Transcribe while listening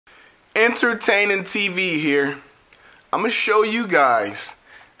Entertaining TV here. I'm gonna show you guys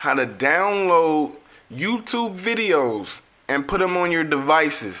how to download YouTube videos and put them on your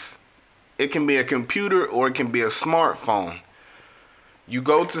devices. It can be a computer or it can be a smartphone. You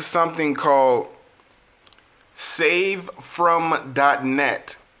go to something called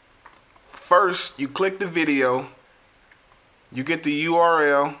savefrom.net. First, you click the video, you get the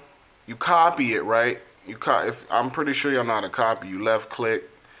URL, you copy it, right? I'm pretty sure y'all know how to copy. You left click,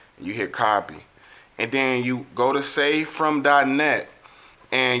 and you hit copy. And then you go to savefrom.net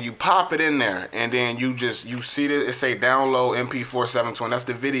and you pop it in there, and then you see that it say download MP4 720. That's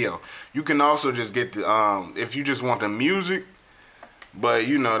the video. You can also just get the if you just want the music, but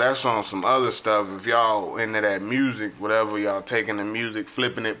you know that's on some other stuff. If y'all into that music, whatever, y'all taking the music,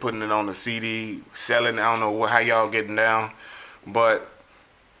 flipping it, putting it on the CD, selling it, I don't know how y'all getting down, but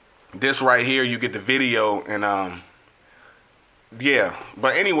this right here, you get the video. And yeah,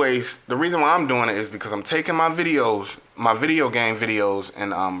 but anyways, the reason why I'm doing it is because I'm taking my videos, my video game videos,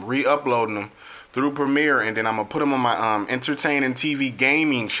 and re-uploading them through Premiere, and then I'm gonna put them on my Entertaining TV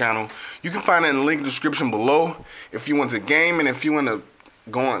gaming channel. You can find it in the link description below if you want to game, and if you want to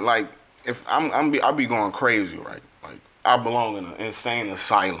go on, like, if I'll be going crazy, right? Like, I belong in an insane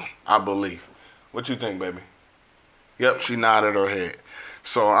asylum, I believe. What you think, baby? Yep, she nodded her head.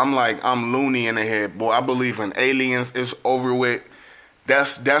 So I'm like, I'm loony in the head, boy. I believe in aliens. It's over with.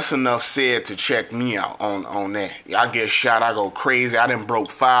 That's enough said to check me out on that. I get shot, I go crazy. I done broke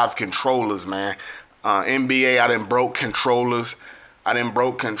 5 controllers, man. NBA, I done broke controllers. I done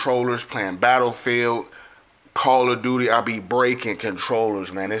broke controllers playing Battlefield, Call of Duty. I be breaking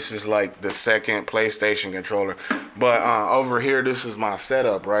controllers, man. This is like the second PlayStation controller. But over here, this is my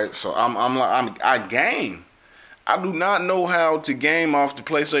setup, right? So I game. I do not know how to game off the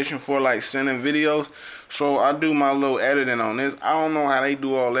PlayStation 4, like sending videos. So I do my little editing on this. I don't know how they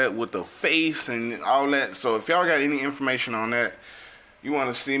do all that with the face and all that. So if y'all got any information on that, you want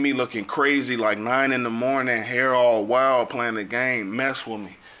to see me looking crazy like 9 in the morning, hair all wild, playing the game, mess with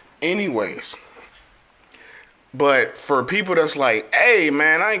me. Anyways. But for people that's like, hey,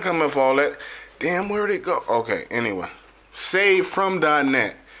 man, I ain't coming for all that. Damn, where'd it go? Okay, anyway.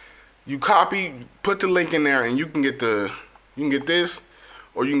 Savefrom.net. You copy, put the link in there, and you can get this,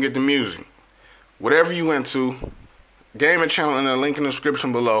 or you can get the music. Whatever you into, gaming channel in the link in the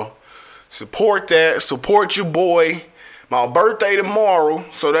description below. Support that. Support your boy. My birthday tomorrow,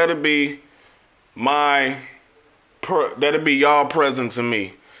 so that'll be y'all present to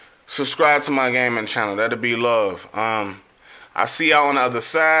me. Subscribe to my gaming channel. That'll be love. I see y'all on the other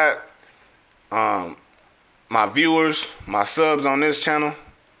side. My viewers, my subs on this channel.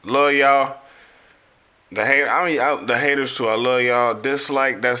 Love y'all. The haters too. I love y'all.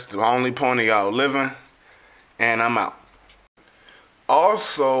 Dislike, that's the only point of y'all living. And I'm out.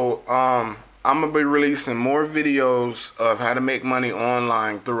 Also, I'm gonna be releasing more videos of how to make money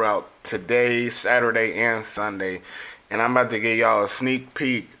online throughout today, Saturday, and Sunday. And I'm about to give y'all a sneak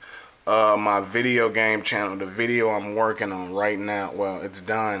peek of my video game channel. The video I'm working on right now. Well, it's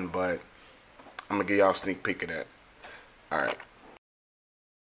done, but I'm gonna give y'all a sneak peek of that. Alright.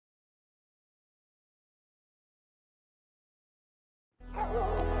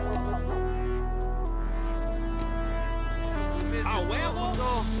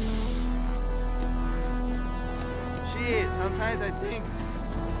 Shit, sometimes I think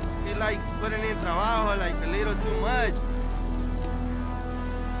he likes putting in trabajo like a little too much.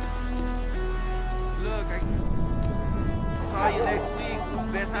 Look, I'll call you next week.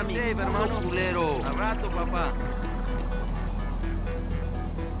 Besa mi hermano culero. Al rato, papá.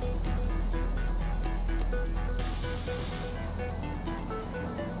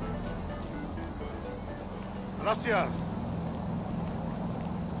 Gracias.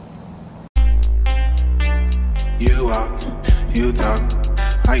 You walk, you talk,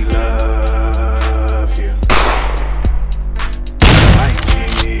 I love you. I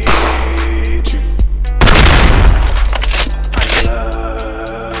need you. I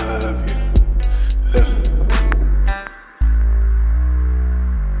love you.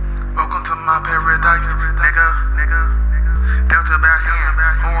 Welcome to my paradise, nigga. Delta back in,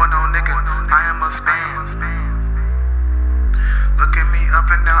 who no nigga, I am a span. Look at me up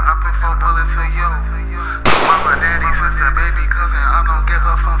and down, I put 4 bullets to you. Mama, daddy, sister, baby, cousin, I don't give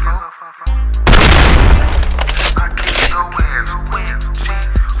a fuck.